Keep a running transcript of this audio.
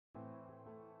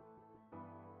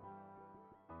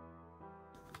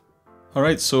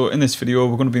Alright, so in this video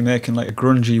we're going to be making like a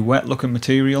grungy wet looking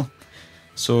material.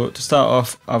 So to start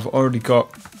off, I've already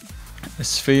got a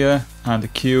sphere and a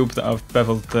cube that I've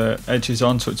beveled the edges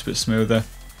on so it's a bit smoother.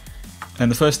 And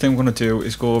the first thing we're going to do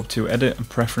is go up to Edit and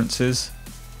Preferences,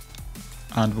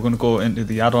 and we're going to go into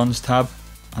the Add-ons tab,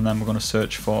 and then we're going to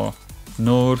search for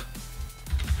Node,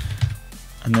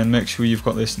 and then make sure you've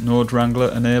got this Node Wrangler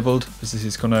enabled, because this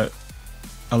is going to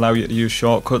allow you to use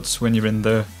shortcuts when you're in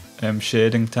the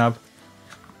shading tab.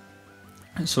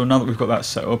 So now that we've got that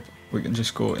set up, we can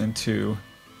just go into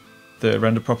the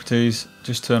render properties,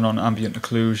 just turn on ambient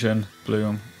occlusion,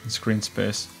 bloom, and screen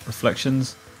space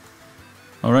reflections.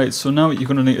 Alright, so now you're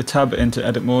going to need to tab into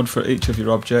edit mode for each of your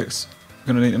objects.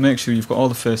 You're going to need to make sure you've got all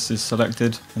the faces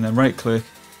selected, and then right click,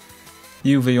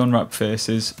 UV unwrap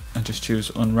faces, and just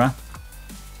choose unwrap.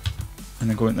 And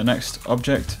then go into the next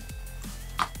object,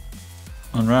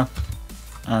 unwrap,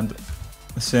 and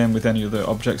the same with any other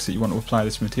objects that you want to apply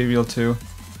this material to,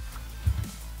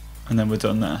 and then we're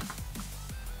done there.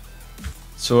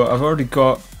 So I've already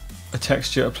got a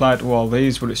texture applied to all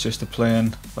these, but it's just a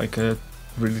plain, like a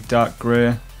really dark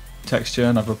grey texture,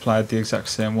 and I've applied the exact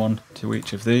same one to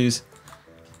each of these.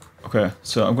 Okay,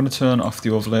 so I'm going to turn off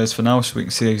the overlays for now so we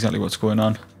can see exactly what's going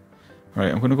on.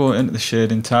 Right, I'm going to go into the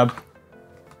shading tab,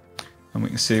 and we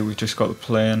can see we've just got the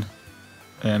plain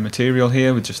material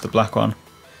here with just the black on.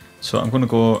 So I'm going to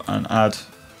go and add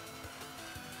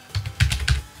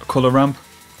a colour ramp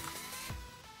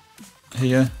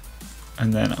here,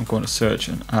 and then I'm going to search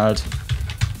and add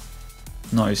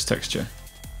noise texture.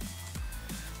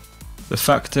 The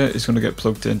factor is going to get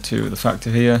plugged into the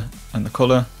factor here, and the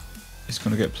colour is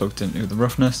going to get plugged into the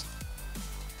roughness.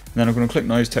 And then I'm going to click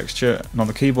noise texture, and on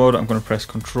the keyboard I'm going to press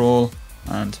Ctrl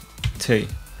and T.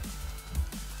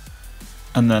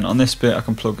 And then on this bit I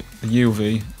can plug the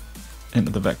UV into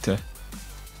the vector.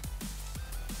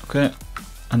 Okay,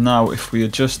 and now if we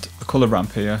adjust the colour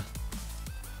ramp here,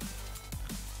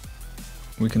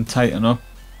 we can tighten up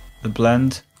the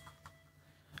blend,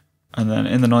 and then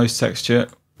in the noise texture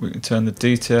we can turn the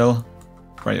detail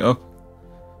right up,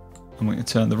 and we can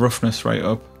turn the roughness right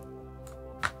up.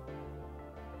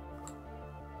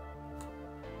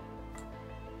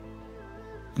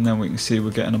 And then we can see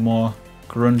we're getting a more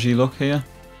grungy look here.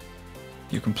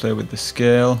 You can play with the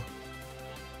scale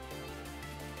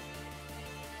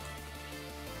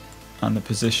and the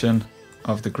position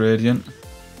of the gradient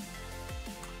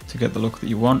to get the look that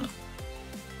you want,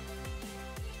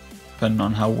 depending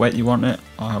on how wet you want it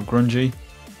or how grungy.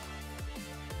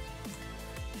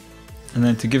 And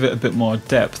then to give it a bit more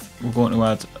depth, we're going to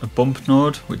add a bump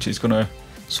node, which is going to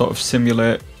sort of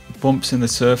simulate bumps in the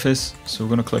surface. So we're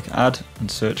going to click add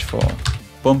and search for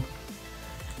bump.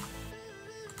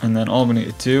 And then all we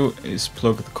need to do is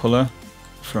plug the colour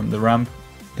from the ramp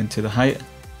into the height,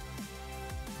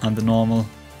 and the normal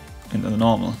into the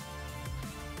normal.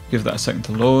 Give that a second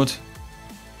to load.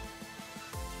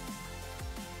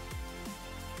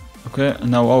 Okay,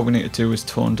 and now all we need to do is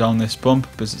tone down this bump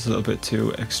because it's a little bit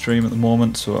too extreme at the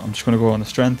moment, so I'm just going to go on the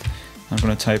strength. I'm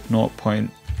going to type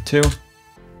 0.2,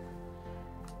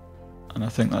 and I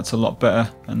think that's a lot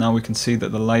better. And now we can see that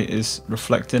the light is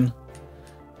reflecting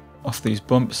off these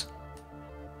bumps,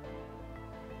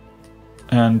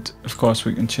 and of course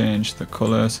we can change the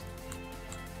colours.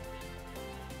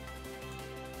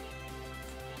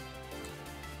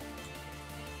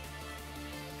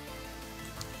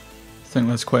 I think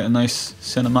that's quite a nice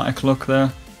cinematic look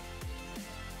there.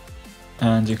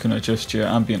 And you can adjust your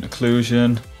ambient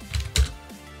occlusion,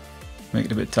 make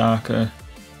it a bit darker.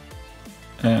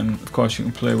 Of course you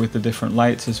can play with the different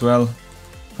lights as well.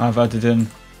 I've added in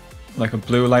like a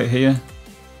blue light here,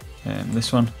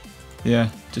 this one, yeah,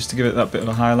 just to give it that bit of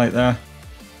a highlight there.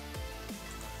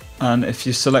 And if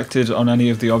you're selected on any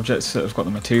of the objects that have got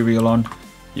the material on,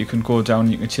 you can go down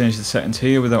and you can change the settings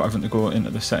here without having to go into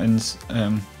the settings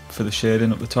for the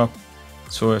shading up the top.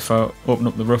 So if I open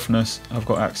up the roughness, I've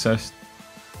got access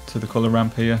to the colour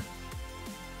ramp here.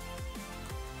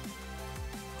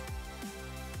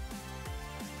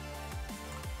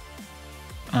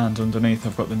 And underneath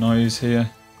I've got the noise here.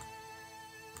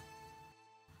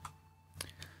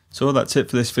 So that's it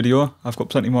for this video. I've got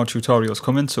plenty more tutorials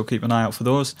coming, so keep an eye out for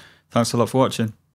those. Thanks a lot for watching.